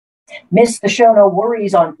Miss the show, no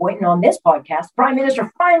worries on point. And on this podcast, Prime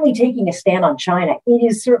Minister finally taking a stand on China. It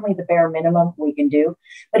is certainly the bare minimum we can do.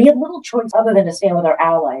 But he had little choice other than to stand with our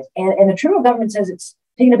allies. And the Trudeau government says it's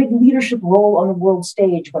taking a big leadership role on the world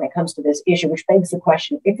stage when it comes to this issue, which begs the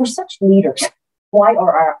question, if we're such leaders, why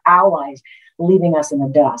are our allies leaving us in the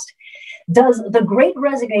dust? Does the Great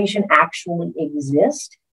Resignation actually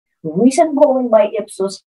exist? Recent polling by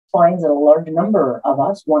Ipsos finds that a large number of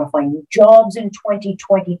us want to find new jobs in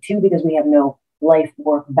 2022 because we have no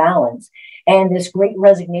life-work balance. And this Great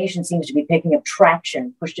Resignation seems to be picking up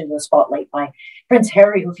traction, pushed into the spotlight by Prince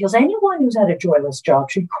Harry, who feels anyone who's had a joyless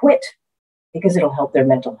job should quit because it'll help their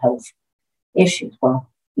mental health issues. Well,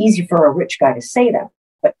 easy for a rich guy to say that,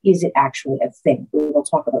 but is it actually a thing? We'll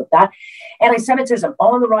talk about that. Anti-Semitism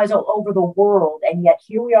on the rise all over the world, and yet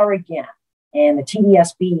here we are again. And the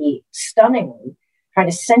TDSB, stunningly, trying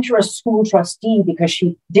to censure a school trustee because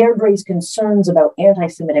she dared raise concerns about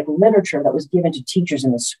anti-Semitic literature that was given to teachers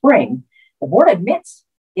in the spring. The board admits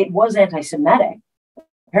it was anti-Semitic.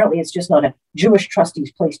 Apparently, it's just not a Jewish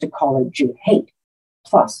trustee's place to call it Jew hate.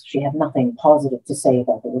 Plus, she had nothing positive to say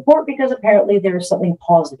about the report because apparently there is something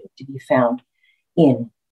positive to be found in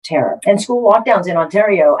terror. And school lockdowns in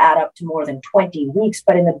Ontario add up to more than 20 weeks,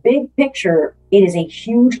 but in the big picture, it is a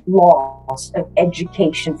huge loss of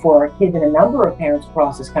education for our kids, and a number of parents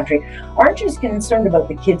across this country aren't just concerned about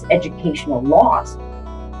the kids' educational loss,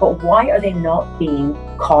 but why are they not being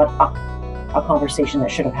caught up? A conversation that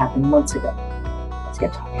should have happened months ago. Let's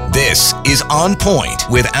get talking. This is On Point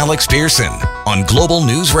with Alex Pearson on Global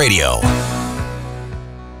News Radio.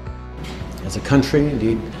 As a country,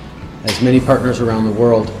 indeed, as many partners around the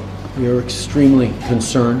world, we are extremely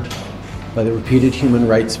concerned by the repeated human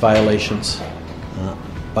rights violations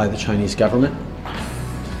by the Chinese government.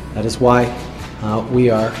 That is why we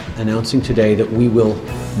are announcing today that we will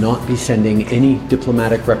not be sending any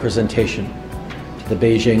diplomatic representation to the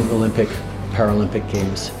Beijing Olympic Paralympic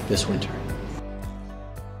Games this winter.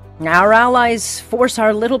 Our allies force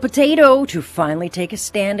our little potato to finally take a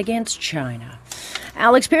stand against China.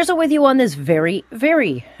 Alex Pearson with you on this very,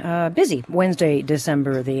 very busy Wednesday,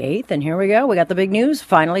 December the 8th. And here we go. We got the big news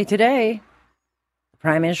finally today. The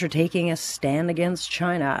Prime Minister taking a stand against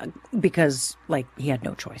China because, he had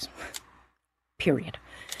no choice. Period.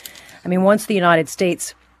 I mean, once the United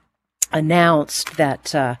States announced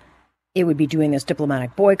that it would be doing this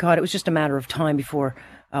diplomatic boycott, it was just a matter of time before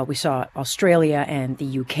we saw Australia and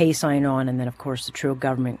the UK sign on. And then, of course, the Trudeau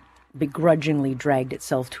government begrudgingly dragged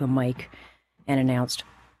itself to a mic and announced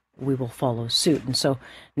we will follow suit. And so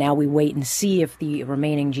now we wait and see if the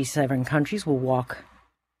remaining G7 countries will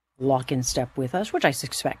lock in step with us, which I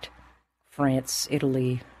suspect. France,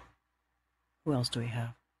 Italy, who else do we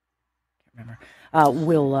have? Can't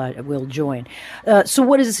remember. Will join. So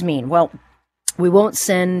what does this mean? Well, we won't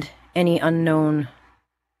send any unknown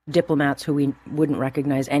diplomats who we wouldn't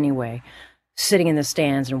recognize anyway, sitting in the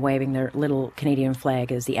stands and waving their little Canadian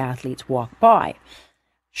flag as the athletes walk by.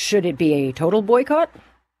 Should it be a total boycott?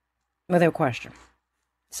 Without question.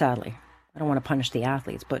 Sadly. I don't want to punish the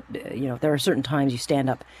athletes, but, there are certain times you stand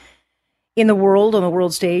up in the world, on the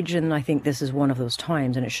world stage, and I think this is one of those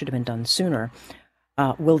times, and it should have been done sooner.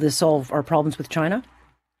 Will this solve our problems with China?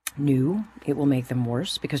 No, it will make them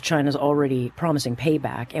worse, because China's already promising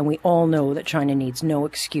payback, and we all know that China needs no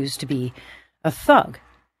excuse to be a thug.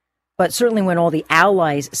 But certainly when all the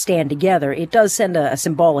allies stand together, it does send a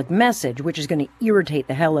symbolic message, which is going to irritate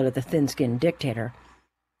the hell out of the thin-skinned dictator,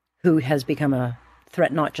 who has become a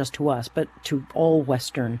threat not just to us, but to all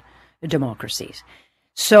Western democracies.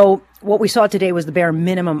 So what we saw today was the bare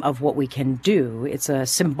minimum of what we can do. It's a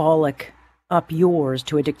symbolic up yours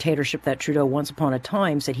to a dictatorship that Trudeau once upon a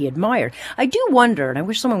time said he admired. I do wonder, and I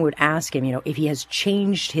wish someone would ask him, if he has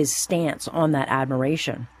changed his stance on that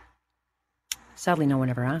admiration. Sadly, no one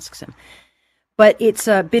ever asks him. But it's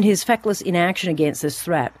been his feckless inaction against this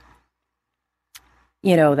threat,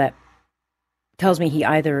 that tells me he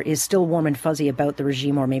either is still warm and fuzzy about the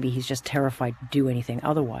regime or maybe he's just terrified to do anything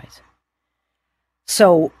otherwise.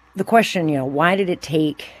 So the question, why did it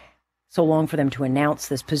take so long for them to announce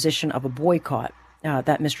this position of a boycott that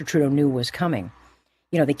Mr. Trudeau knew was coming?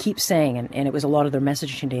 They keep saying, and it was a lot of their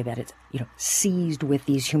messaging today, that it's, seized with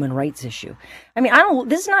these human rights issue. I mean,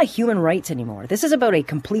 this is not human rights anymore. This is about a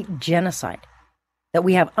complete genocide that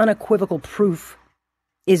we have unequivocal proof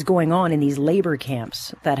is going on in these labor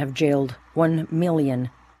camps that have jailed 1 million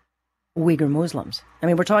Uyghur Muslims. I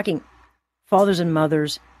mean, we're talking fathers and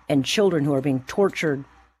mothers and children who are being tortured,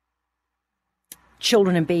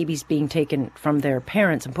 children and babies being taken from their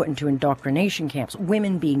parents and put into indoctrination camps,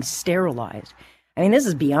 women being sterilized. I mean, this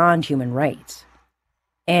is beyond human rights.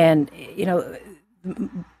 And,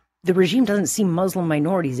 the the regime doesn't see Muslim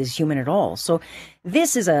minorities as human at all. So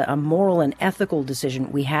this is a moral and ethical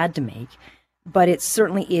decision we had to make, but it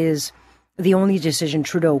certainly is the only decision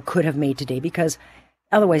Trudeau could have made today, because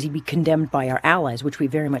otherwise he'd be condemned by our allies, which we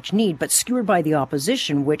very much need, but skewered by the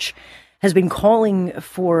opposition, which has been calling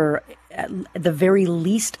for the very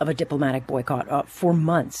least of a diplomatic boycott for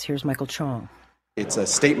months. Here's Michael Chong. It's a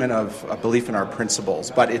statement of a belief in our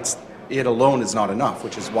principles, but it alone is not enough,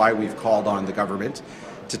 which is why we've called on the government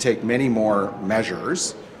to take many more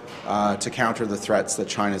measures to counter the threats that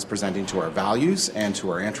China is presenting to our values and to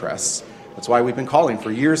our interests. That's why we've been calling for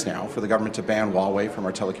years now for the government to ban Huawei from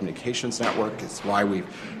our telecommunications network. It's why we've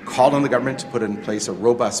called on the government to put in place a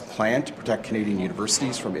robust plan to protect Canadian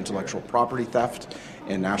universities from intellectual property theft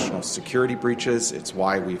and national security breaches. It's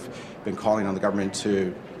why we've been calling on the government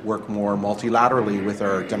to work more multilaterally with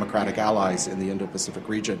our democratic allies in the Indo-Pacific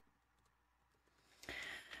region.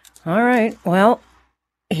 All right. Well,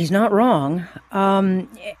 he's not wrong.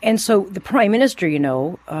 And so the Prime Minister,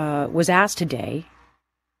 was asked today,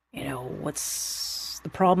 what's the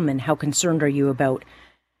problem and how concerned are you about,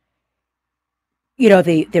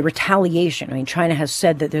 the retaliation? I mean, China has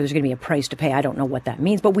said that there's going to be a price to pay. I don't know what that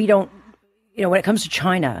means, but we don't, when it comes to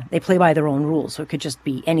China, they play by their own rules. So it could just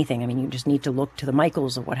be anything. I mean, you just need to look to the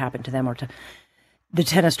Michaels of what happened to them, or to the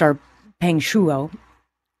tennis star Peng Shuo,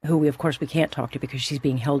 who we can't talk to because she's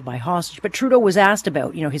being held by hostage. But Trudeau was asked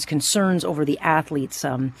about, his concerns over the athletes'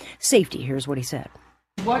 safety. Here's what he said.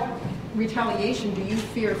 What retaliation do you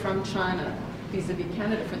fear from China vis-a-vis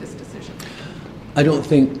Canada for this decision? I don't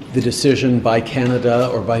think the decision by Canada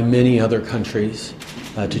or by many other countries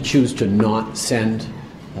to choose to not send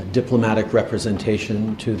diplomatic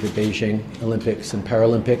representation to the Beijing Olympics and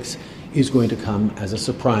Paralympics is going to come as a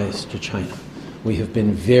surprise to China. We have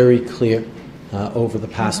been very clear over the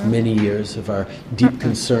past many years of our deep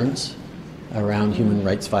concerns around human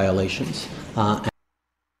rights violations.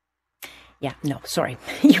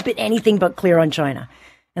 You've been anything but clear on China,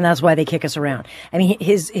 and that's why they kick us around. I mean,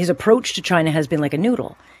 his approach to China has been like a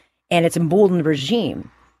noodle, and it's emboldened the regime,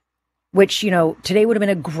 which, today would have been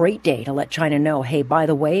a great day to let China know, hey, by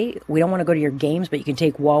the way, we don't want to go to your games, but you can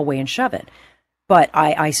take Huawei and shove it. But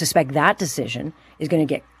I suspect that decision is going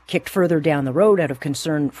to get kicked further down the road out of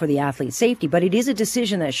concern for the athlete's safety. But it is a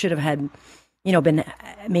decision that should have had been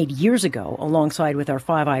made years ago, alongside with our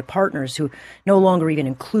Five Eye partners who no longer even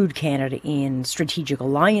include Canada in strategic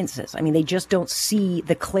alliances. I mean, they just don't see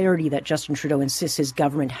the clarity that Justin Trudeau insists his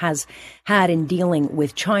government has had in dealing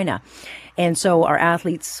with China. And so our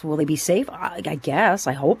athletes, will they be safe? I guess.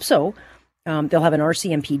 I hope so. They'll have an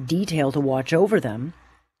RCMP detail to watch over them.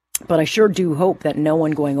 But I sure do hope that no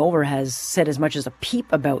one going over has said as much as a peep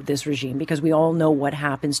about this regime, because we all know what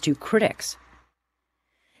happens to critics.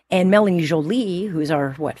 And Melanie Joly, who's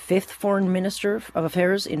our, fifth foreign minister of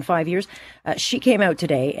affairs in 5 years, she came out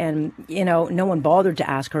today and, no one bothered to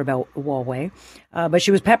ask her about Huawei, but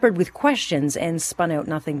she was peppered with questions and spun out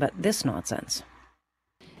nothing but this nonsense.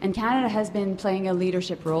 And Canada has been playing a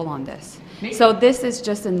leadership role on this. So this is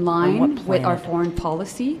just in line with our foreign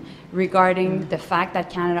policy regarding the fact that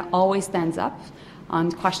Canada always stands up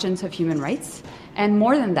on questions of human rights. And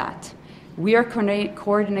more than that, we are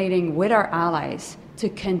coordinating with our allies to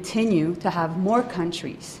continue to have more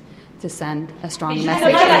countries to send a strong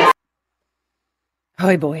message.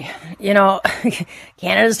 Oh boy,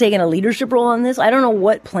 Canada's taking a leadership role on this. I don't know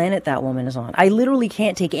what planet that woman is on. I literally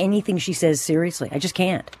can't take anything she says seriously. I just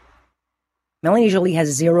can't. Melanie Joly has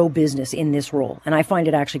zero business in this role, and I find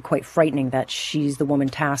it actually quite frightening that she's the woman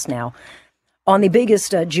tasked now on the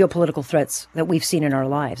biggest geopolitical threats that we've seen in our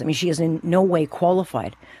lives. I mean, she is in no way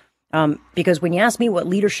qualified, because when you ask me what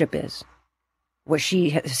leadership is, what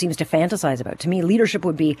she seems to fantasize about, to me, leadership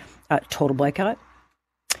would be total boycott.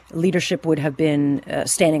 Leadership would have been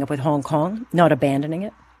standing up with Hong Kong, not abandoning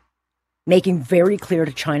it, making very clear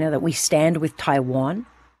to China that we stand with Taiwan.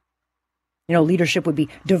 Leadership would be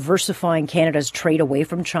diversifying Canada's trade away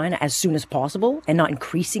from China as soon as possible and not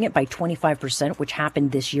increasing it by 25%, which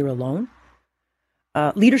happened this year alone.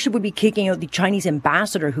 Leadership would be kicking out the Chinese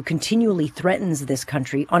ambassador who continually threatens this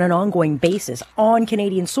country on an ongoing basis on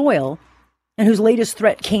Canadian soil, and whose latest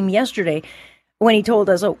threat came yesterday when he told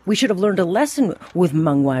us, we should have learned a lesson with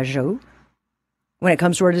Meng Wanzhou when it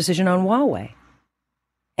comes to our decision on Huawei.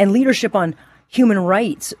 And leadership on human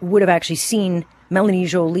rights would have actually seen Melanie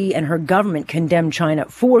Joly and her government condemn China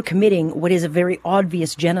for committing what is a very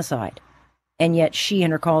obvious genocide. And yet she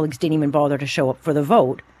and her colleagues didn't even bother to show up for the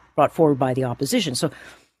vote brought forward by the opposition. So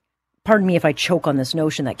pardon me if I choke on this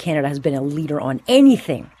notion that Canada has been a leader on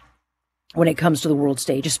anything when it comes to the world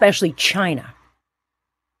stage, especially China.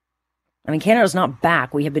 I mean, Canada's not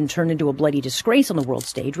back. We have been turned into a bloody disgrace on the world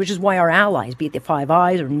stage, which is why our allies, be it the Five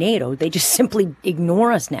Eyes or NATO, they just simply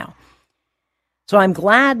ignore us now. So I'm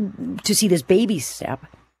glad to see this baby step,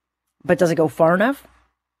 but does it go far enough?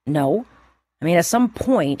 No. I mean, at some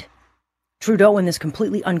point, Trudeau and this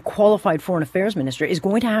completely unqualified foreign affairs minister is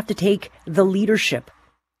going to have to take the leadership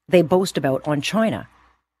they boast about on China.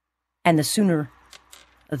 And the sooner,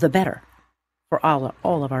 the better, for all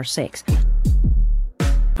of our sakes.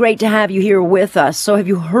 Great to have you here with us. So have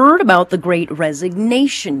you heard about the Great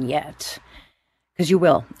Resignation yet? Because you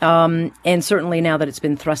will. And certainly now that it's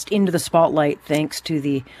been thrust into the spotlight, thanks to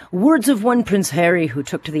the words of one Prince Harry, who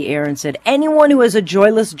took to the air and said, anyone who has a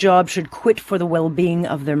joyless job should quit for the well-being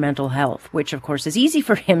of their mental health, which of course is easy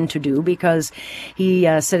for him to do because he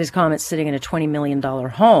said his comments sitting in a $20 million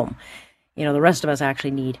home. You know, the rest of us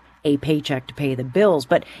actually need a paycheck to pay the bills.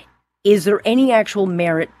 But is there any actual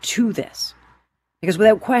merit to this? Because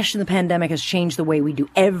without question, the pandemic has changed the way we do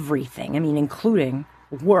everything. I mean, including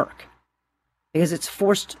work. Because it's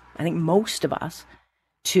forced, I think, most of us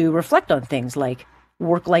to reflect on things like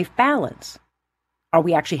work-life balance. Are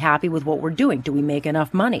we actually happy with what we're doing? Do we make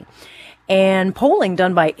enough money? And polling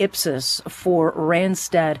done by Ipsos for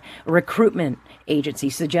Randstad Recruitment Agency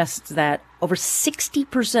suggests that over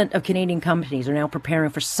 60% of Canadian companies are now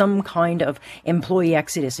preparing for some kind of employee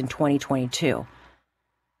exodus in 2022.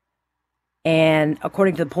 And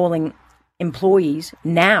according to the polling, employees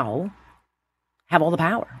now have all the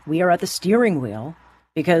power. We are at the steering wheel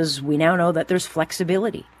because we now know that there's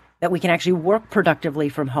flexibility, that we can actually work productively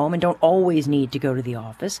from home and don't always need to go to the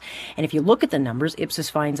office. And if you look at the numbers, Ipsos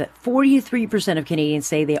finds that 43% of Canadians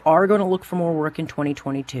say they are going to look for more work in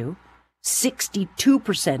 2022.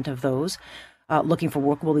 62% of those looking for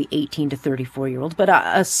work will be 18 to 34-year-olds, but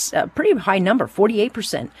a pretty high number,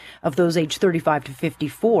 48% of those aged 35 to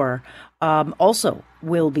 54 also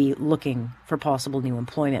will be looking for possible new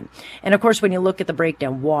employment. And of course, when you look at the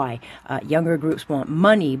breakdown, why? Younger groups want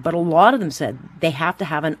money, but a lot of them said they have to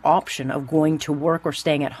have an option of going to work or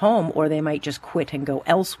staying at home, or they might just quit and go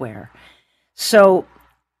elsewhere. So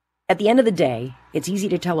at the end of the day, it's easy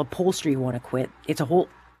to tell a pollster you want to quit. It's a whole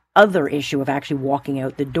other issue of actually walking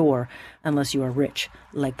out the door unless you are rich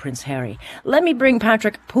like Prince Harry. Let me bring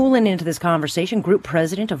Patrick Poulin into this conversation, Group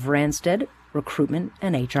President of Randstad Recruitment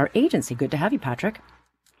and HR Agency. Good to have you, Patrick.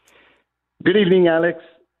 Good evening, Alex.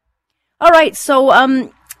 All right, so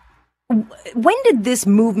when did this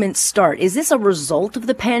movement start? Is this a result of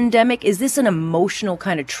the pandemic? Is this an emotional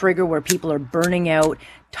kind of trigger where people are burning out,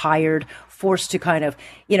 tired, forced to kind of,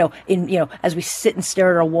 as we sit and stare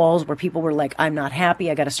at our walls where people were like, I'm not happy,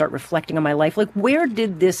 I got to start reflecting on my life. Like, where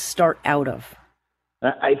did this start out of?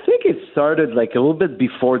 I think it started like a little bit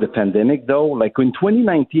before the pandemic, though. Like in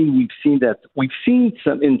 2019, we've seen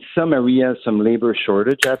in some areas, some labor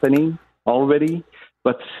shortage happening already.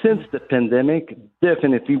 But since the pandemic,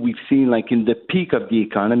 definitely we've seen like in the peak of the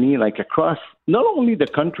economy, like across not only the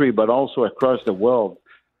country, but also across the world,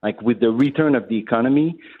 like with the return of the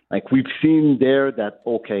economy, like we've seen there that,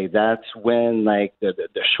 okay, that's when like the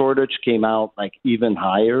shortage came out like even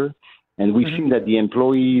higher. And we've seen that the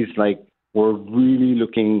employees like were really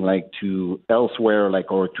looking like to elsewhere,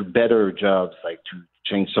 like, or to better jobs, like to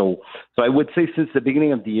change. So I would say since the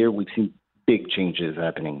beginning of the year, we've seen big changes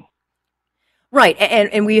happening. Right,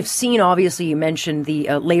 and we have seen, obviously, you mentioned the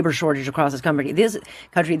labor shortage across this country. This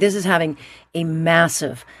is having a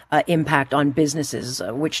massive impact on businesses,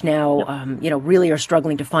 which now, really are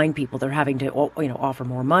struggling to find people. They're having to, offer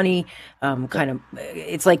more money.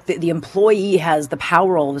 It's like the employee has the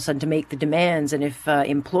power all of a sudden to make the demands, and if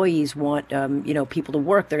employees want, people to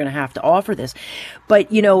work, they're going to have to offer this. But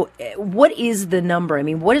what is the number? I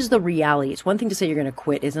mean, what is the reality? It's one thing to say you're going to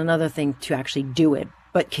quit; it's another thing to actually do it.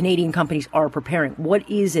 But Canadian companies are preparing. What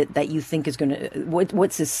is it that you think is going to,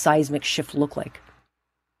 what's this seismic shift look like?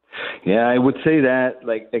 Yeah, I would say that,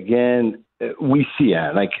 like, again, we see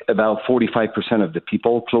like about 45% of the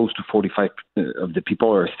people, close to 45% of the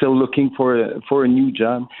people are still looking for a new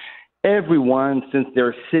job. Everyone, since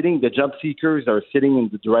the job seekers are sitting in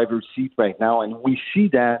the driver's seat right now. And we see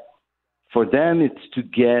that for them, it's to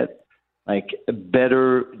get like a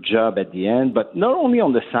better job at the end, but not only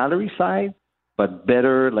on the salary side, but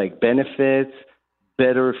better like benefits,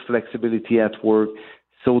 better flexibility at work.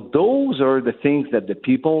 So those are the things that the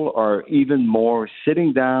people are even more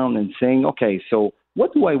sitting down and saying, okay, so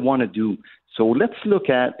what do I want to do? So let's look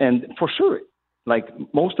at, and for sure, like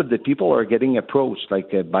most of the people are getting approached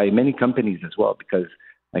like by many companies as well, because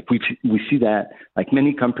like we see that like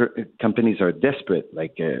many companies are desperate,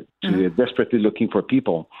 like desperately looking for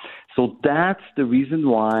people. So that's the reason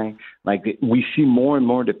why like we see more and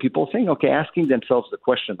more the people saying, okay, asking themselves the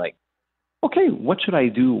question like, okay, what should I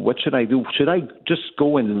do? What should I do? Should I just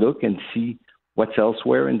go and look and see what's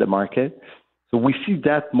elsewhere in the market? So we see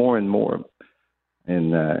that more and more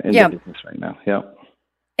in the business right now. Yeah.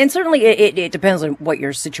 And certainly it depends on what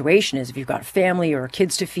your situation is. If you've got a family or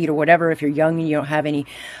kids to feed or whatever, if you're young and you don't have any,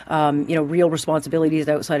 real responsibilities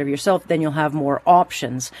outside of yourself, then you'll have more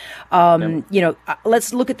options.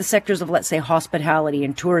 Let's look at the sectors of, let's say, hospitality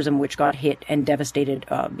and tourism, which got hit and devastated,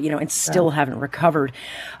 and still haven't recovered.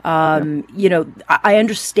 I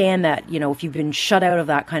understand that, if you've been shut out of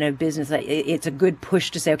that kind of business, it's a good push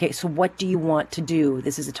to say, okay, so what do you want to do?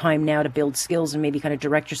 This is a time now to build skills and maybe kind of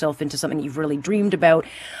direct yourself into something you've really dreamed about.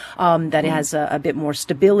 That has a bit more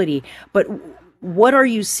stability. But what are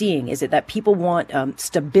you seeing? Is it that people want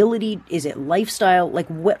stability? Is it lifestyle? Like,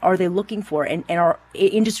 what are they looking for? And are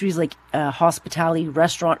industries like hospitality,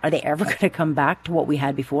 restaurant, are they ever going to come back to what we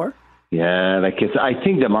had before? Yeah, I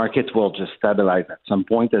think the market will just stabilize at some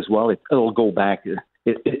point as well. It'll go back.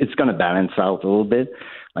 It's going to balance out a little bit.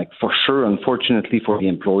 Like, for sure, unfortunately for the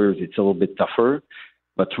employers, it's a little bit tougher.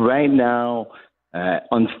 But right now,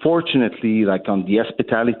 unfortunately, like on the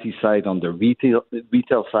hospitality side, on the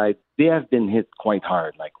retail side, they have been hit quite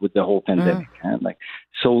hard, like with the whole pandemic.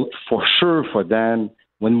 So for sure for them,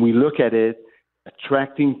 when we look at it,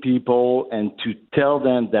 attracting people and to tell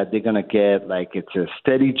them that they're going to get it's a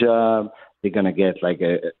steady job, they're going to get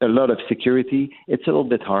a lot of security, it's a little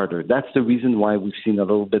bit harder. That's the reason why we've seen a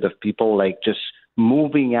little bit of people just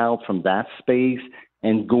moving out from that space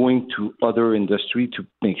and going to other industry to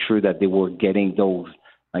make sure that they were getting those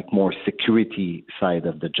more security side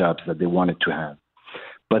of the jobs that they wanted to have.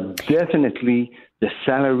 But definitely the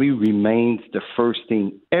salary remains the first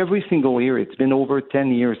thing. Every single year, it's been over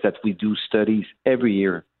 10 years that we do studies every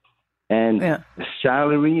year. And the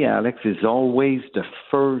salary, Alex, is always the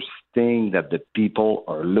first thing that the people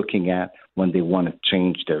are looking at when they want to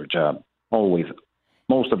change their job. Always,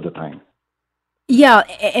 most of the time. Yeah,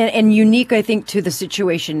 and unique, I think, to the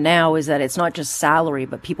situation now is that it's not just salary,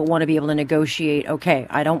 but people want to be able to negotiate, okay,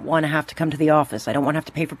 I don't want to have to come to the office. I don't want to have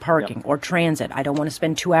to pay for parking or transit. I don't want to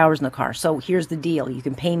spend 2 hours in the car. So here's the deal. You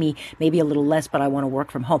can pay me maybe a little less, but I want to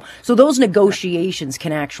work from home. So those negotiations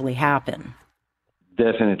can actually happen.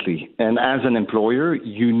 Definitely. And as an employer,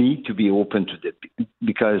 you need to be open to it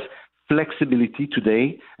because flexibility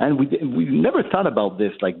today, and we never thought about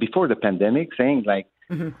this, before the pandemic, saying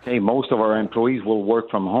hey, most of our employees will work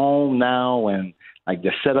from home now, and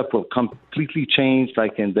the setup will completely change,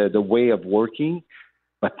 in the way of working.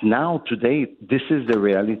 But now, today, this is the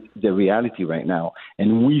reality right now,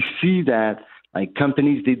 and we see that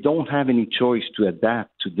companies, they don't have any choice to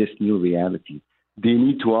adapt to this new reality. They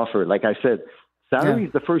need to offer, like I said, salary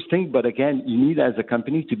is the first thing, but again, you need as a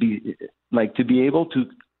company to be able to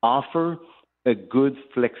offer a good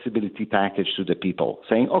flexibility package to the people,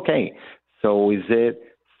 saying, okay, so is it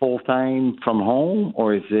full-time from home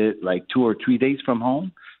or is it 2 or 3 days from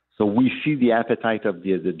home? So we see the appetite of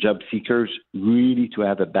the job seekers really to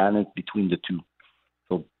have a balance between the two.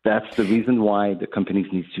 So that's the reason why the companies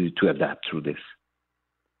need to adapt through this.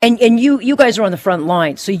 And you guys are on the front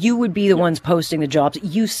line, so you would be the ones posting the jobs.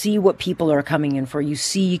 You see what people are coming in for. You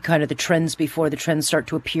see kind of the trends before the trends start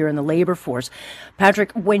to appear in the labor force.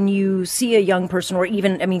 Patrick, when you see a young person, or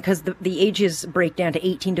even, because the ages break down to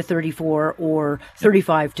 18 to 34 or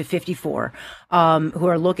 35 to 54, who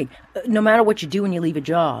are looking, no matter what you do when you leave a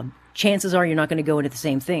job, chances are you're not going to go into the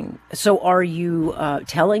same thing. So are you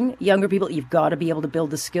telling younger people you've got to be able to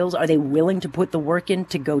build the skills? Are they willing to put the work in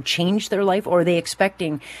to go change their life? Or are they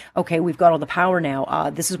expecting, okay, we've got all the power now.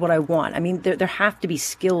 This is what I want. There have to be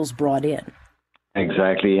skills brought in.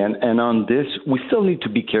 Exactly. And on this, we still need to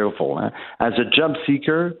be careful. As a job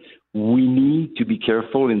seeker, we need to be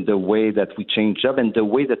careful in the way that we change job and the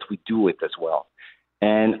way that we do it as well.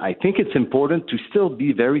 And I think it's important to still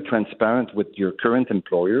be very transparent with your current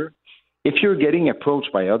employer. If you're getting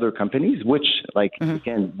approached by other companies, which,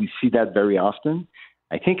 again, we see that very often,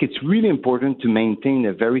 I think it's really important to maintain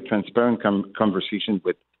a very transparent conversation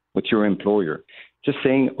with your employer. Just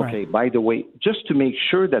saying, okay, by the way, just to make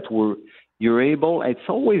sure that you're able, it's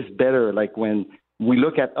always better, when we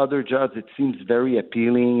look at other jobs, it seems very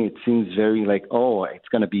appealing. It seems very it's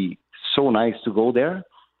going to be so nice to go there.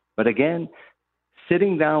 But again,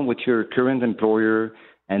 sitting down with your current employer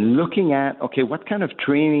and looking at, okay, what kind of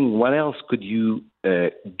training, what else could you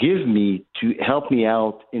give me to help me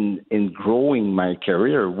out in growing my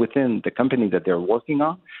career within the company that they're working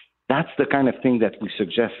on? That's the kind of thing that we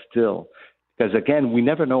suggest still. Because, again, we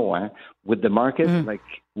never know with the market,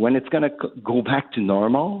 when it's going to go back to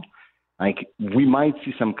normal, we might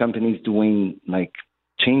see some companies doing,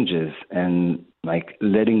 changes. And like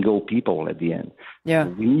letting go people at the end. Yeah.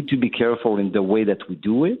 So we need to be careful in the way that we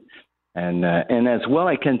do it. And as well,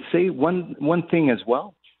 I can say one thing as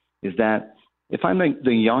well is that if I'm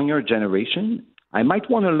the younger generation, I might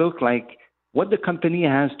want to look like what the company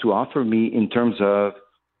has to offer me in terms of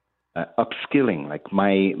upskilling, like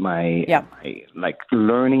my like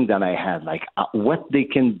learning that I had, like what they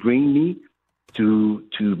can bring me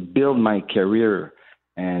to build my career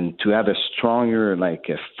and to have a stronger like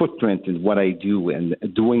a footprint in what I do and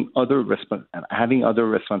doing having other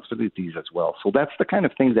responsibilities as well. So that's the kind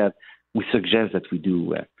of thing that we suggest that we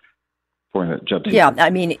do for a job. Yeah, I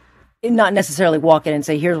mean, not necessarily walk in and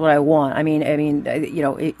say, "Here's what I want." I mean, you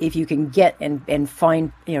know, if you can get and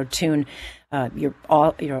fine, you know, tune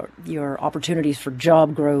your opportunities for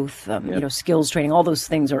job growth, you know, skills training, all those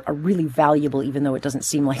things are really valuable, even though it doesn't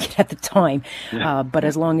seem like it at the time. But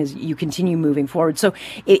as long as you continue moving forward. So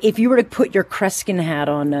if you were to put your Kreskin hat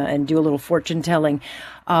on and do a little fortune telling,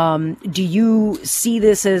 do you see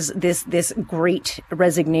this as this great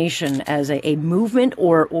resignation as a movement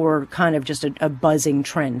or kind of just a buzzing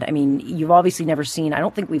trend? I mean, you've obviously never seen, I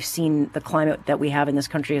don't think we've seen the climate that we have in this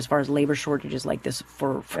country as far as labor shortages like this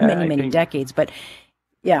for many decades. But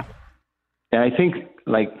yeah. I think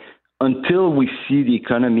like until we see the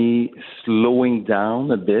economy slowing down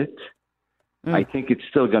a bit, I think it's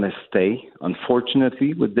still going to stay,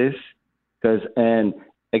 unfortunately, with this. And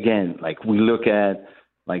again, like we look at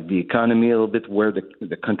like the economy a little bit, where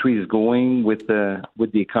the country is going with the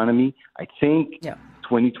economy. I think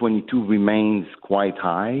 2022 remains quite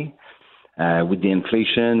high with the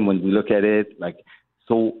inflation when we look at it. Like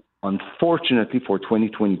so. Unfortunately, for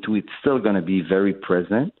 2022, it's still going to be very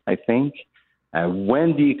present, I think.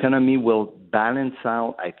 When the economy will balance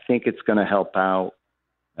out, I think it's going to help out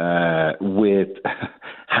with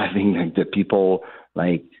having like, the people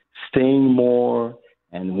like staying more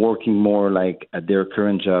and working more like at their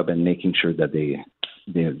current job and making sure that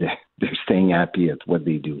they're staying happy at what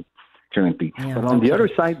they do currently. Yeah, but on the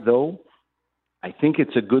other side, though, I think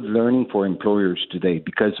it's a good learning for employers today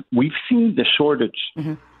because we've seen the shortage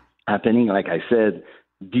happening, like I said,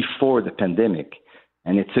 before the pandemic.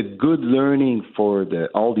 And it's a good learning for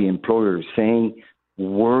all the employers saying,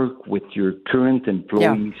 work with your current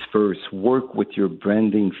employees first, work with your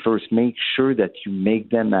branding first, make sure that you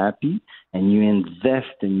make them happy and you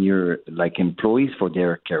invest in your like employees for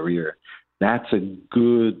their career. That's a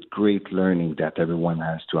great learning that everyone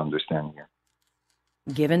has to understand here.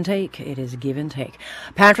 Give and take. It is give and take.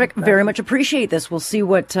 Patrick, very much appreciate this. We'll see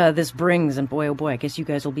what this brings. And boy, oh boy, I guess you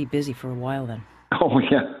guys will be busy for a while then. Oh,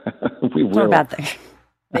 yeah. We will. It's not a bad thing.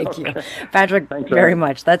 Thank you. Patrick, very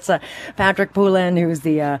much. That's Patrick Poulin, who's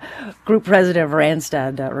the group president of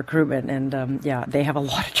Randstad Recruitment. And they have a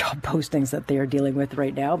lot of job postings that they are dealing with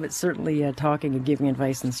right now, but certainly talking and giving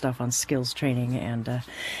advice and stuff on skills training and,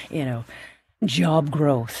 job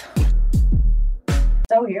growth.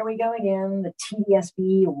 So here we go again, the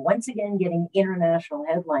TDSB once again getting international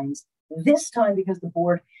headlines, this time because the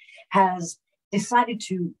board has decided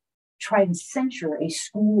to try and censure a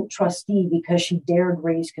school trustee because she dared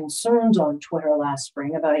raise concerns on Twitter last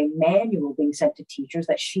spring about a manual being sent to teachers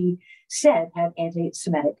that she said had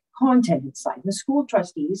anti-Semitic content inside. The school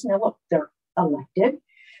trustees, now look, they're elected,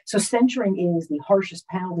 so censoring is the harshest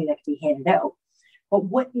penalty that can be handed out. But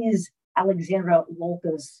what is Alexandra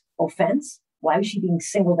Lolka's offense? Why was she being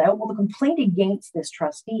singled out? Well, the complaint against this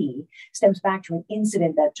trustee stems back to an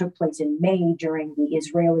incident that took place in May during the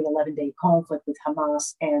Israeli 11-day conflict with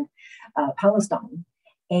Hamas and Palestine.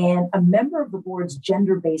 And a member of the board's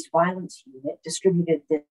gender-based violence unit distributed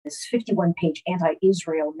this 51-page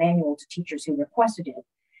anti-Israel manual to teachers who requested it.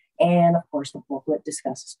 And of course, the booklet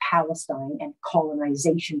discusses Palestine and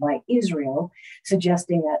colonization by Israel,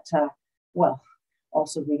 suggesting that,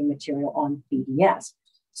 also reading material on BDS.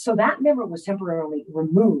 So that member was temporarily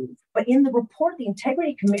removed. But in the report, the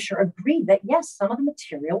Integrity Commissioner agreed that, yes, some of the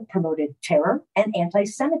material promoted terror and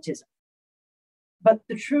anti-Semitism. But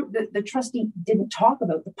the trustee didn't talk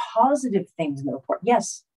about the positive things in the report.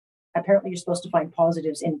 Yes, apparently you're supposed to find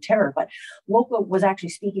positives in terror, but Lolka was actually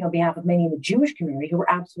speaking on behalf of many in the Jewish community who were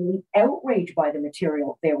absolutely outraged by the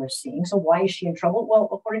material they were seeing. So why is she in trouble? Well,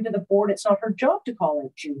 according to the board, it's not her job to call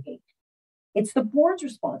out Jew hate. It's the board's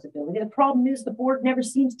responsibility. The problem is the board never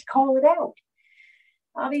seems to call it out.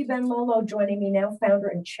 Avi Ben Lolo joining me now, founder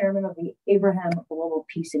and chairman of the Abraham Global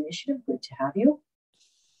Peace Initiative. Good to have you.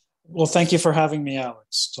 Well, thank you for having me,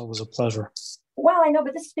 Alex. It's always a pleasure. Well, I know,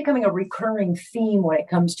 but this is becoming a recurring theme when it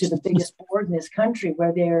comes to the biggest board in this country,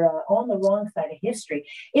 where they're on the wrong side of history.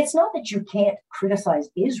 It's not that you can't criticize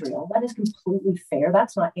Israel. That is completely fair.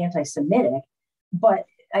 That's not anti-Semitic. But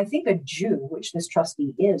I think a Jew, which this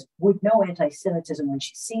trustee is, would know anti-Semitism when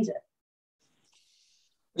she sees it.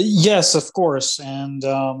 Yes, of course. And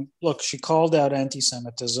look, she called out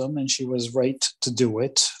anti-Semitism, and she was right to do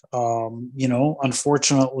it.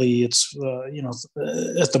 Unfortunately, it's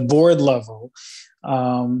at the board level,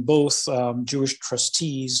 both Jewish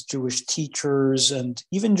trustees, Jewish teachers, and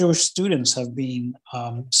even Jewish students have been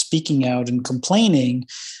speaking out and complaining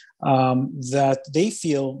that they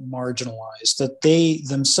feel marginalized, that they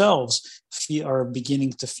themselves are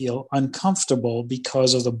beginning to feel uncomfortable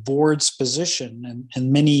because of the board's position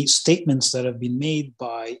and many statements that have been made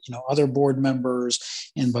by other board members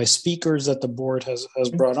and by speakers that the board has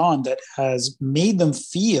brought on that has made them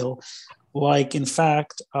feel like, in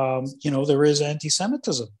fact, there is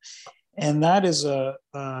anti-Semitism, and that is a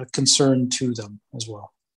concern to them as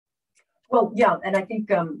well. Well, yeah, and I think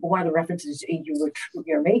one of the references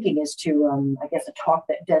you're making is to, I guess, a talk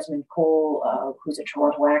that Desmond Cole, who's a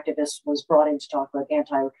Toronto activist, was brought in to talk about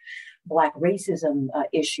anti-Black racism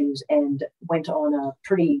issues, and went on a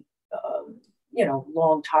pretty,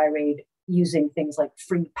 long tirade using things like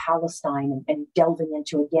Free Palestine and delving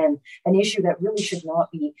into, again, an issue that really should not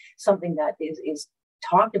be something that is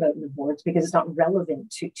talked about in the boards because it's not relevant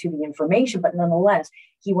to the information. But nonetheless,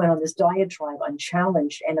 he went on this diatribe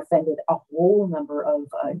unchallenged and offended a whole number of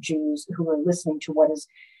Jews who were listening to what is,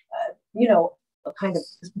 a kind of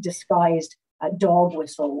disguised dog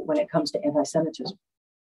whistle when it comes to anti-Semitism.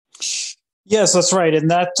 Yes, that's right. And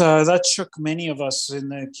that shook many of us in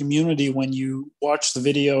the community. When you watch the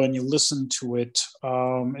video and you listen to it,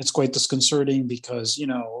 it's quite disconcerting because,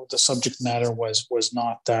 the subject matter was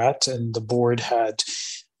not that. And the board had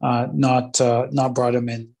not brought him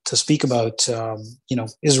in to speak about,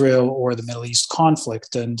 Israel or the Middle East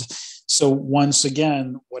conflict. And so once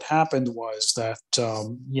again, what happened was that,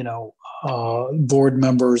 board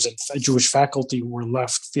members and Jewish faculty were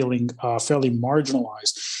left feeling fairly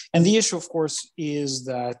marginalized. And the issue, of course, is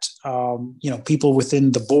that, people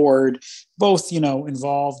within the board, both,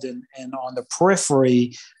 involved and on the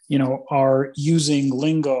periphery, are using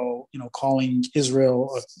lingo, calling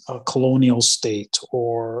Israel a colonial state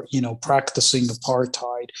or, practicing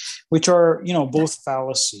apartheid, which are, both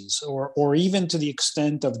fallacies, or even to the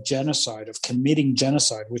extent of genocide, of committing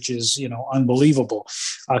genocide, which is, unbelievable,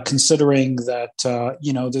 considering that,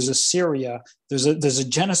 there's a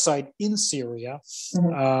genocide in Syria,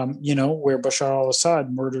 where Bashar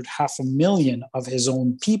al-Assad murdered 500,000 of his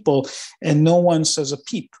own people, and no one says a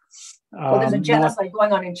peep. Well, there's a genocide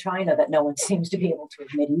going on in China that no one seems to be able to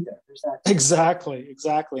admit either. There's that. Exactly.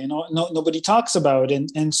 And nobody talks about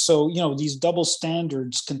it. And so, these double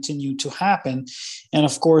standards continue to happen. And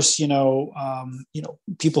of course,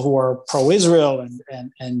 people who are pro-Israel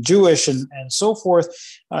and Jewish and so forth,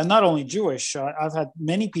 not only Jewish, I've had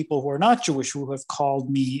many people who are not Jewish who have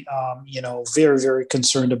called me, very, very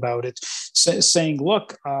concerned about it, saying,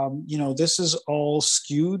 look, this is all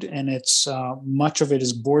skewed, and it's much of it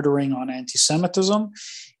is bordering on anti-Semitism.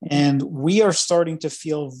 And we are starting to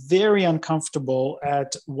feel very uncomfortable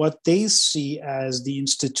at what they see as the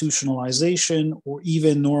institutionalization or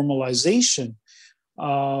even normalization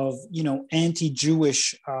of,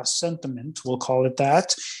 anti-Jewish sentiment, we'll call it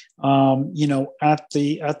that, at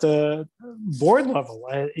the board level,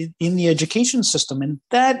 in the education system. And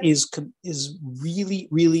that is really,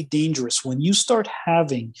 really dangerous when you start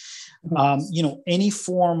having, any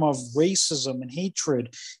form of racism and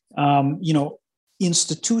hatred,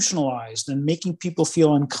 institutionalized and making people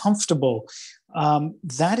feel uncomfortable.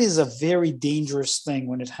 That is a very dangerous thing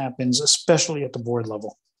when it happens, especially at the board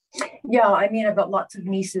level. Yeah, I mean, I've got lots of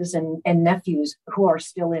nieces and nephews who are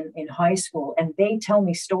still in high school, and they tell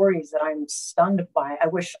me stories that I'm stunned by. I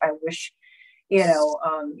wish,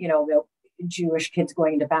 the Jewish kids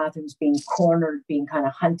going into bathrooms, being cornered, being kind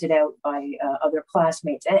of hunted out by other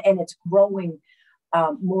classmates, and it's growing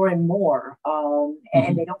more and more,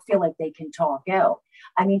 and they don't feel like they can talk out.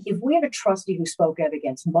 I mean, if we had a trustee who spoke out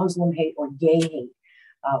against Muslim hate or gay hate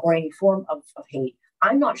or any form of hate,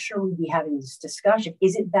 I'm not sure we'd be having this discussion.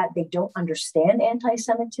 Is it that they don't understand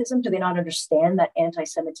anti-Semitism? Do they not understand that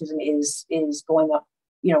anti-Semitism is going up,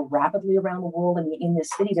 rapidly around the world? I mean, in this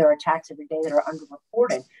city, there are attacks every day that are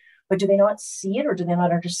underreported. But do they not see it, or do they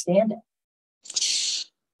not understand it?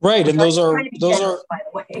 Right, and those are by the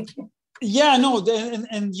way. Yeah, no,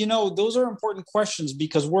 and those are important questions,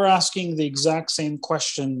 because we're asking the exact same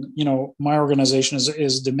question. My organization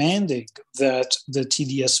is demanding that the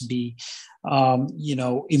TDSB,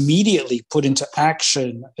 immediately put into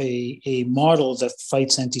action a model that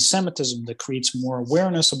fights anti-Semitism, that creates more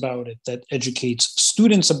awareness about it, that educates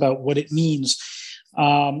students about what it means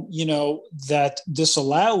that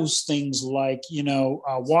disallows things like,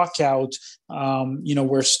 walkout,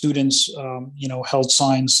 where students, held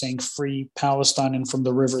signs saying free Palestine and from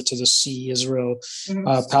the river to the sea, Israel,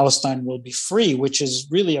 Palestine will be free, which is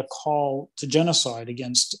really a call to genocide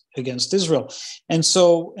against Israel. And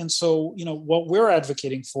so, what we're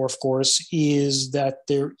advocating for, of course, is that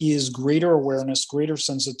there is greater awareness, greater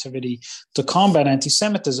sensitivity to combat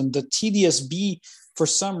anti-Semitism. The TDSB, for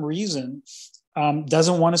some reason,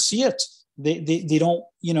 doesn't want to see it. They don't,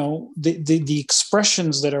 the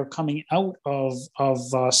expressions that are coming out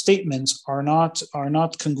of statements are not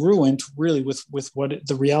congruent really with what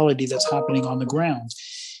the reality that's happening on the ground.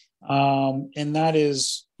 And that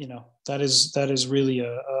is really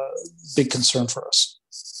a big concern for us.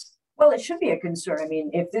 Well, it should be a concern. I mean,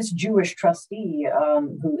 if this Jewish trustee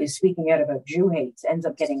who is speaking out about Jew hates ends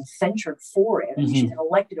up getting censured for it, I mean, she's an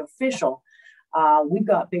elected official. We've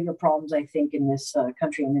got bigger problems, I think, in this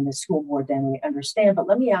country and in this school board than we understand. But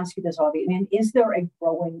let me ask you this, Avi. I mean, is there a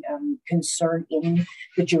growing concern in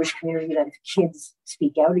the Jewish community that if kids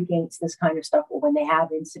speak out against this kind of stuff, or when they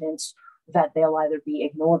have incidents, that they'll either be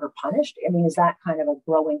ignored or punished? I mean, is that kind of a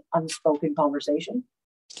growing unspoken conversation?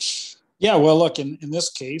 Yeah, well, look, in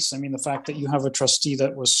this case, I mean, the fact that you have a trustee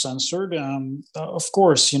that was censored, of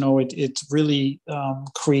course, it really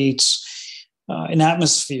creates an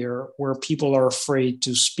atmosphere where people are afraid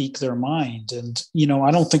to speak their mind. And,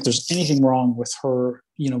 I don't think there's anything wrong with her,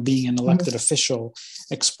 being an elected official,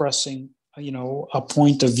 expressing, a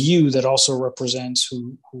point of view that also represents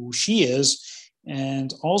who she is,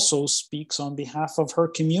 and also speaks on behalf of her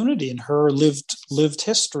community and her lived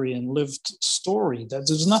history and lived story. That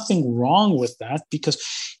there's nothing wrong with that, because,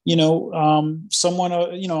 someone,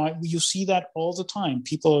 you see that all the time.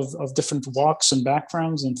 People of different walks and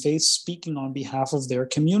backgrounds and faiths speaking on behalf of their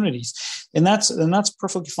communities, and that's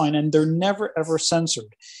perfectly fine. And they're never ever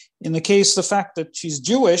censored. In the case, the fact that she's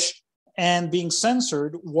Jewish and being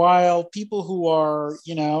censored, while people who are,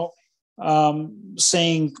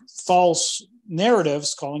 saying false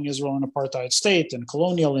narratives, calling Israel an apartheid state and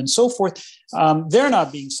colonial and so forth, they're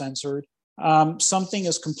not being censored. Something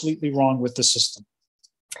is completely wrong with the system.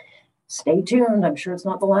 Stay tuned. I'm sure it's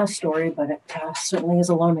not the last story, but it certainly is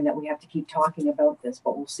alarming that we have to keep talking about this,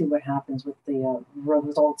 but we'll see what happens with the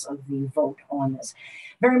results of the vote on this.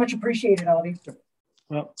 Very much appreciated, Avi.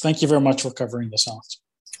 Well, thank you very much for covering this, Alex.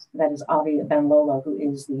 That is Avi Ben-Lola, who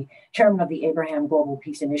is the chairman of the Abraham Global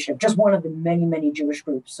Peace Initiative, just one of the many, many Jewish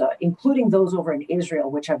groups, including those over in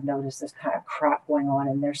Israel, which have noticed this kind of crap going on.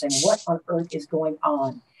 And they're saying, what on earth is going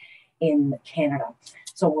on in Canada?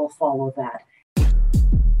 So we'll follow that.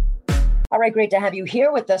 All right, great to have you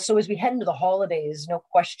here with us. So as we head into the holidays, no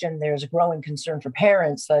question there's a growing concern for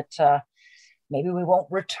parents that maybe we won't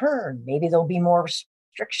return. Maybe there'll be more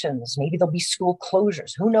restrictions. Maybe there'll be school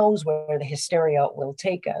closures. Who knows where the hysteria will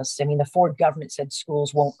take us? I mean, the Ford government said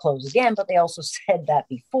schools won't close again, but they also said that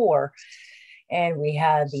before. And we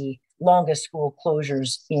had the longest school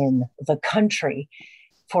closures in the country,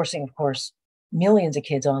 forcing, of course, millions of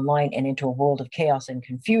kids online and into a world of chaos and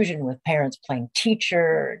confusion, with parents playing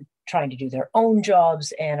teacher, trying to do their own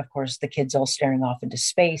jobs, and of course, the kids all staring off into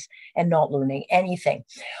space and not learning anything.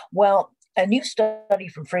 Well, a new study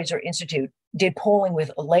from Fraser Institute did polling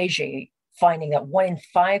with Leger, finding that 1 in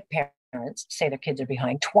 5 parents say their kids are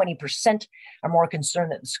behind. 20% are more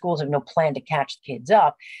concerned that the schools have no plan to catch the kids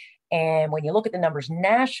up. And when you look at the numbers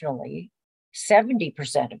nationally,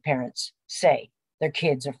 70% of parents say their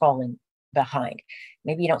kids are falling behind.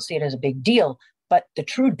 Maybe you don't see it as a big deal, but the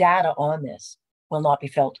true data on this will not be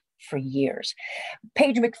felt for years.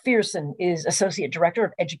 Paige McPherson is Associate Director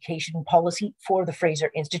of Education Policy for the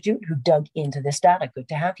Fraser Institute, who dug into this data. Good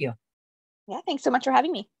to have you. Yeah, thanks so much for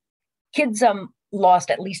having me. Kids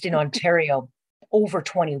lost, at least in Ontario, over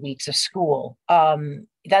 20 weeks of school.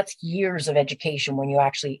 That's years of education when you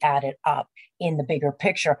actually add it up in the bigger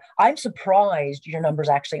picture. I'm surprised your numbers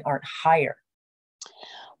actually aren't higher.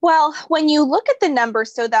 Well, when you look at the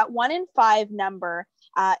numbers, so that 1 in 5 number,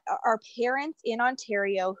 are parents in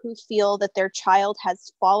Ontario who feel that their child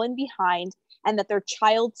has fallen behind and that their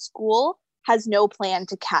child's school has no plan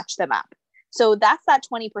to catch them up. So that's that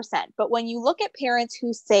 20%. But when you look at parents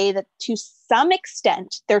who say that to some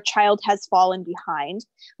extent their child has fallen behind,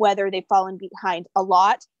 whether they've fallen behind a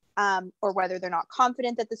lot or whether they're not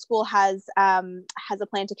confident that the school has a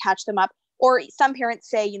plan to catch them up, Or some parents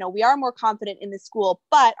say, we are more confident in the school,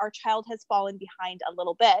 but our child has fallen behind a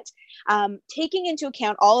little bit. Taking into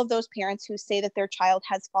account all of those parents who say that their child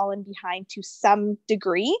has fallen behind to some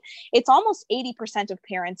degree, it's almost 80% of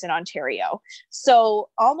parents in Ontario. So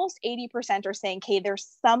almost 80% are saying, okay,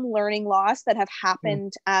 there's some learning loss that have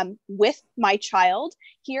happened with my child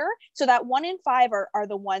here. So that 1 in 5 are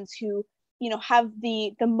the ones who, have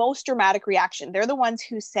the most dramatic reaction. They're the ones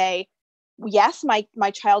who say, yes,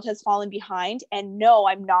 my child has fallen behind, and no,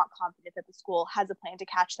 I'm not confident that the school has a plan to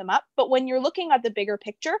catch them up. But when you're looking at the bigger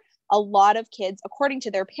picture, a lot of kids, according to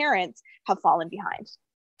their parents, have fallen behind.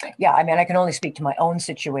 Yeah, I mean, I can only speak to my own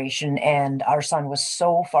situation, and our son was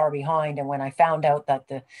so far behind. And when I found out that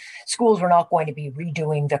the schools were not going to be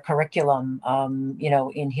redoing the curriculum,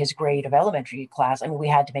 in his grade of elementary class, I mean, we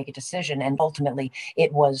had to make a decision. And ultimately,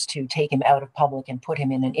 it was to take him out of public and put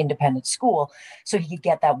him in an independent school so he could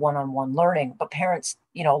get that one-on-one learning. But parents,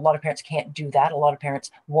 a lot of parents can't do that. A lot of parents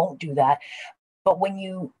won't do that. But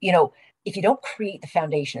when if you don't create the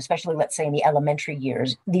foundation, especially let's say in the elementary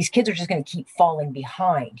years, these kids are just going to keep falling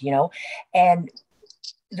behind, and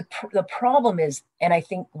the problem is, and I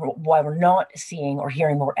think why we're not seeing or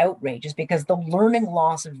hearing more outrage is because the learning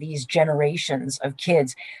loss of these generations of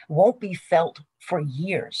kids won't be felt for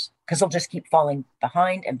years because they'll just keep falling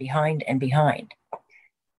behind and behind and behind.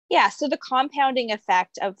 Yeah, so the compounding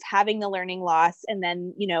effect of having the learning loss and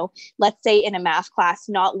then, let's say in a math class,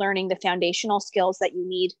 not learning the foundational skills that you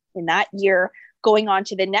need in that year, going on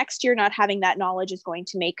to the next year, not having that knowledge is going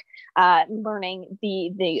to make learning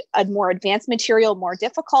the more advanced material more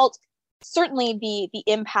difficult. Certainly the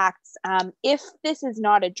impacts, if this is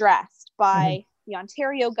not addressed by the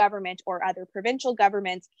Ontario government or other provincial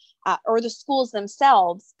governments or the schools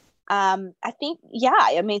themselves, I think,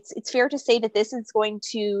 it's fair to say that this is going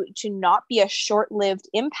to not be a short-lived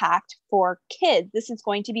impact for kids. This is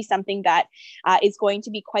going to be something that is going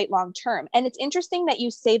to be quite long-term. And it's interesting that you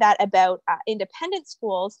say that about independent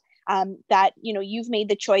schools, that, you've made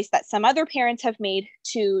the choice that some other parents have made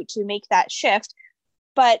to make that shift.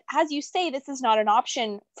 But as you say, this is not an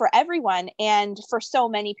option for everyone. And for so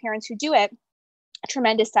many parents who do it,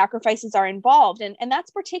 tremendous sacrifices are involved. And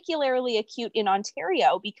that's particularly acute in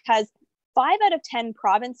Ontario because 5 out of 10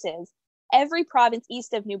 provinces, every province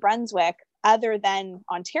east of New Brunswick, other than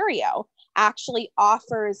Ontario, actually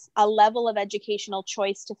offers a level of educational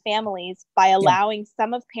choice to families by allowing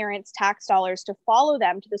some of parents' tax dollars to follow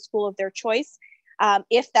them to the school of their choice.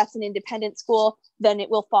 If that's an independent school, then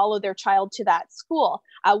it will follow their child to that school,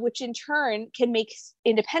 which in turn can make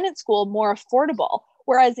independent school more affordable.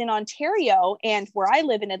 Whereas in Ontario and where I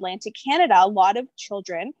live in Atlantic Canada, a lot of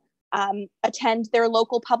children attend their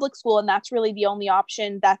local public school, and that's really the only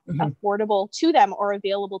option that's affordable to them or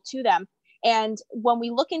available to them. And when we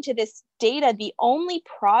look into this data, the only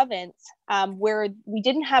province where we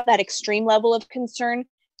didn't have that extreme level of concern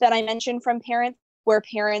that I mentioned from parents, where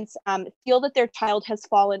parents feel that their child has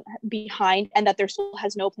fallen behind and that their school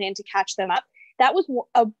has no plan to catch them up, that was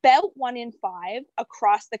about 1 in 5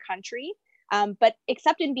 across the country. But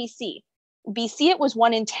except in BC, it was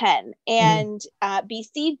 1 in 10. And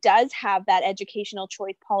BC does have that educational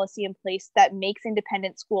choice policy in place that makes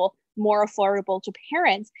independent school more affordable to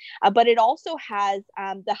parents. But it also has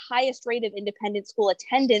the highest rate of independent school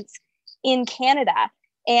attendance in Canada.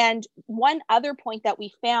 And one other point that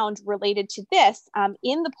we found related to this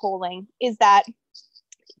in the polling is that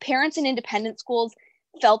parents in independent schools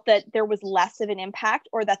felt that there was less of an impact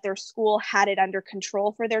or that their school had it under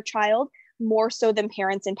control for their child, more so than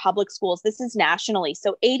parents in public schools. This is nationally.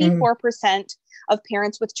 So 84% of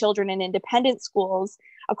parents with children in independent schools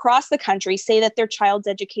across the country say that their child's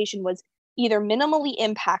education was either minimally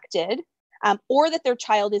impacted or that their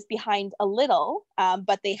child is behind a little,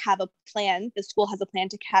 but they have a plan. The school has a plan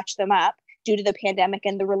to catch them up due to the pandemic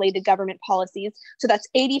and the related government policies. So that's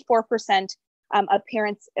 84% of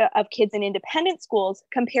parents of kids in independent schools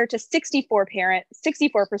compared to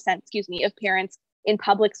 64%, of parents in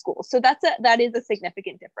public schools. So that is a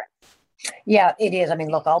significant difference. Yeah, it is. I mean,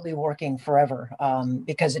 look, I'll be working forever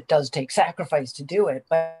because it does take sacrifice to do it.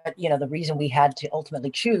 But, the reason we had to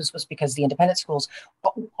ultimately choose was because the independent schools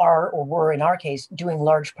are, or were in our case, doing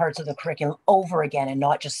large parts of the curriculum over again and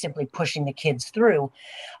not just simply pushing the kids through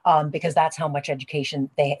because that's how much education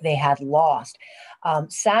they had lost.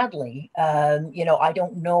 Sadly, I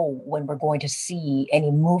don't know when we're going to see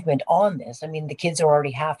any movement on this. I mean, the kids are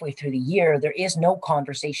already halfway through the year. There is no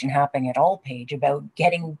conversation happening at all, Paige, about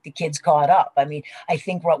getting the kids caught up. I mean, I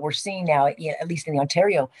think what we're seeing now, at least in the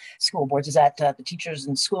Ontario school boards, is that the teachers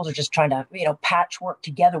and schools are just trying to, patchwork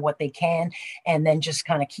together what they can and then just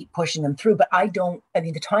kind of keep pushing them through. But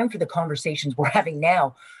the time for the conversations we're having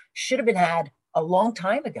now should have been had a long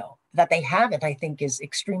time ago. That they haven't, I think, is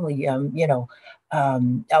extremely, alarming.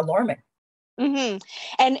 Mm-hmm.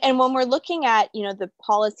 And when we're looking at, the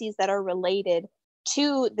policies that are related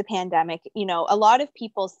to the pandemic, a lot of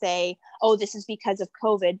people say, oh, this is because of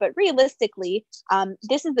COVID, but realistically,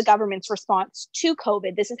 this is the government's response to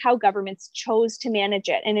COVID. This is how governments chose to manage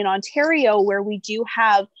it. And in Ontario, where we do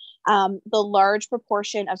have the large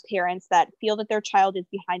proportion of parents that feel that their child is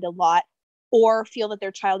behind a lot, or feel that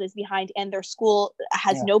their child is behind and their school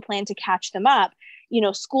has no plan to catch them up,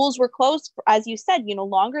 schools were closed, as you said,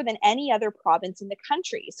 longer than any other province in the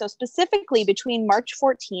country. So specifically between March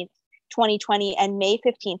 14th, 2020 and May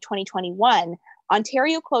 15th, 2021,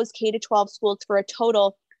 Ontario closed K-12 schools for a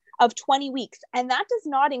total of 20 weeks. And that does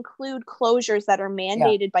not include closures that are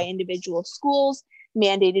mandated by individual schools,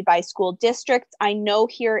 mandated by school districts. I know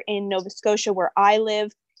here in Nova Scotia, where I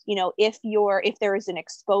live, if there is an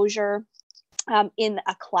exposure in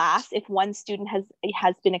a class, if one student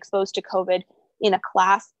has been exposed to COVID in a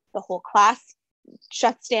class, the whole class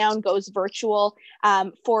shuts down, goes virtual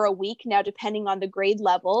for a week. Now, depending on the grade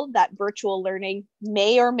level, that virtual learning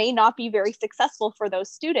may or may not be very successful for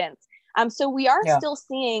those students. So we are still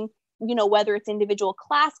seeing, whether it's individual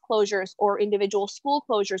class closures or individual school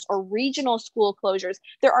closures or regional school closures,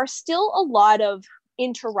 there are still a lot of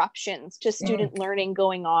interruptions to student learning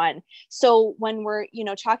going on. So when we're,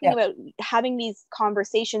 talking about having these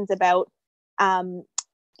conversations about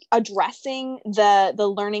addressing the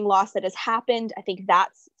learning loss that has happened, I think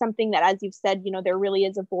that's something that, as you've said, there really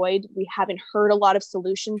is a void. We haven't heard a lot of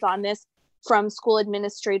solutions on this from school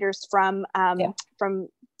administrators, from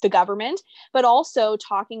the government, but also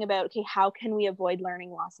talking about, okay, how can we avoid learning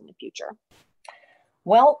loss in the future?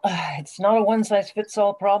 Well, it's not a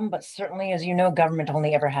one-size-fits-all problem, but certainly, as you know, government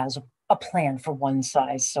only ever has a plan for one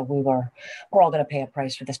size. So we're all going to pay a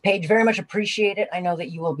price for this. Paige, very much appreciate it. I know that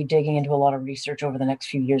you will be digging into a lot of research over the next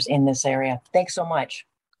few years in this area. Thanks so much.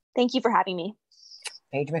 Thank you for having me.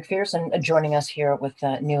 Paige McPherson joining us here with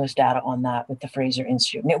the newest data on that with the Fraser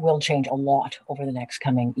Institute. And it will change a lot over the next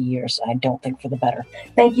coming years, I don't think for the better.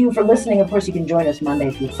 Thank you for listening. Of course, you can join us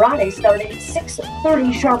Monday through Friday, starting at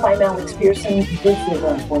 6:30 sharp. I'm Alex Pearson. This is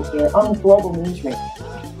On Point here on Global News Radio.